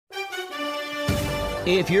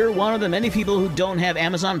If you're one of the many people who don't have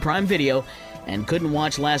Amazon Prime Video and couldn't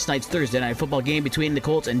watch last night's Thursday night football game between the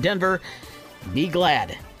Colts and Denver, be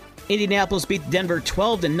glad. Indianapolis beat Denver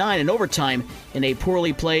 12-9 in overtime in a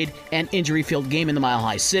poorly played and injury-filled game in the Mile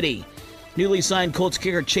High City. Newly signed Colts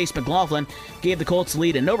kicker Chase McLauglin gave the Colts the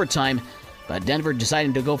lead in overtime, but Denver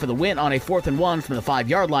decided to go for the win on a 4th and 1 from the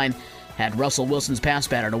 5-yard line, had Russell Wilson's pass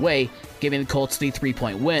batted away, giving the Colts the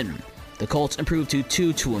 3-point win. The Colts improved to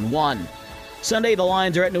 2-1. Sunday, the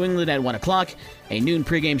Lions are at New England at 1 o'clock, a noon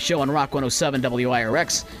pregame show on Rock 107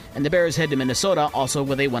 WIRX, and the Bears head to Minnesota also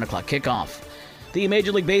with a 1 o'clock kickoff. The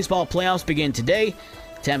Major League Baseball playoffs begin today.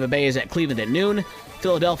 Tampa Bay is at Cleveland at noon,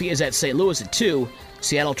 Philadelphia is at St. Louis at 2,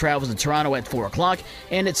 Seattle travels to Toronto at 4 o'clock,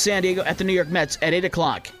 and it's San Diego at the New York Mets at 8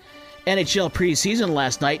 o'clock. NHL preseason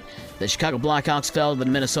last night, the Chicago Blackhawks fell to the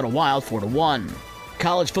Minnesota Wild 4-1.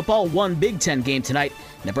 College football, one Big Ten game tonight.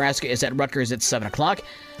 Nebraska is at Rutgers at 7 o'clock.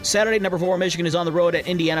 Saturday, number 4 Michigan is on the road at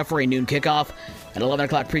Indiana for a noon kickoff. At 11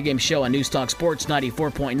 o'clock pregame show on Newstalk Sports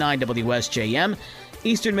 94.9 WSJM.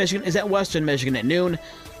 Eastern Michigan is at Western Michigan at noon.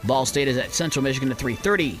 Ball State is at Central Michigan at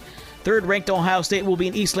 3:30. Third-ranked Ohio State will be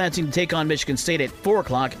in East Lansing to take on Michigan State at 4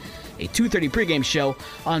 o'clock. A 2:30 pregame show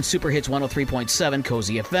on Super Hits 103.7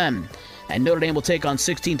 Cozy FM. And Notre Dame will take on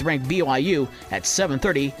 16th-ranked BYU at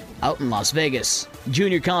 7:30 out in Las Vegas.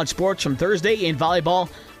 Junior college sports from Thursday in volleyball.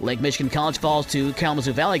 Lake Michigan College falls to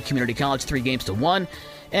Kalamazoo Valley Community College 3-1,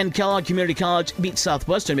 and Kellogg Community College beats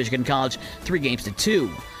Southwestern Michigan College 3-2.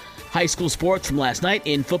 High school sports from last night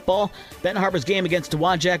in football. Benton Harbor's game against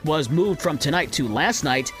Dowagiac was moved from tonight to last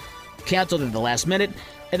night, canceled at the last minute,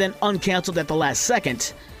 and then uncanceled at the last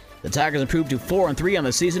second. The Tigers improved to 4-3 on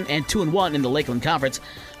the season and 2-1 in the Lakeland Conference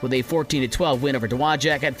with a 14-12 win over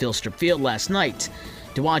Dowagiac at Philstrip Field last night.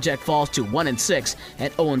 Dowagiac falls to 1-6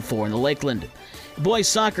 and 0-4 in the Lakeland. Boys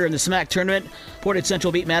soccer in the SMAC tournament. Portage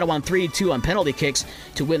Central beat Manoah 3-2 on penalty kicks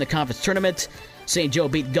to win the conference tournament. St. Joe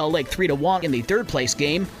beat Gull Lake 3-1 in the third-place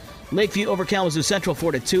game. Lakeview over Kalamazoo Central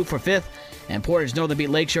 4-2 for 5th, and Portage Northern beat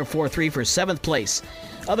Lakeshore 4-3 for 7th place.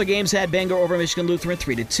 Other games had Bangor over Michigan Lutheran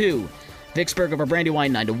 3-2. Vicksburg over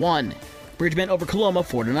Brandywine 9-1. Bridgman over Coloma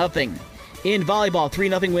 4-0. In volleyball,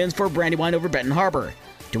 3-0 wins for Brandywine over Benton Harbor.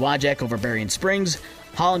 Dowagiac over Berrien Springs.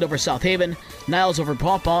 Holland over South Haven. Niles over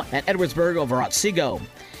Pawpaw, and Edwardsburg over Otsego.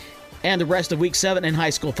 And the rest of Week 7 in high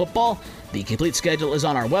school football. The complete schedule is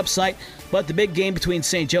on our website, but the big game between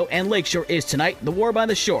St. Joe and Lakeshore is tonight, the War by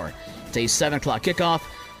the Shore. It's a 7 o'clock kickoff.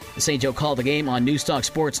 The St. Joe call the game on Newstalk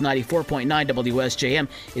Sports 94.9 WSJM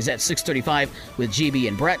is at 6:35 with GB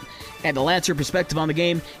and Brett. And the Lancer perspective on the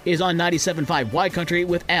game is on 97.5 Y Country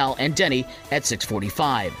with Al and Denny at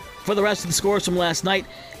 6:45. For the rest of the scores from last night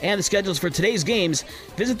and the schedules for today's games,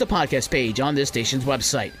 visit the podcast page on this station's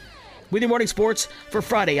website. With your morning sports for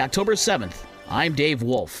Friday, October 7th, I'm Dave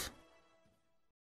Wolf.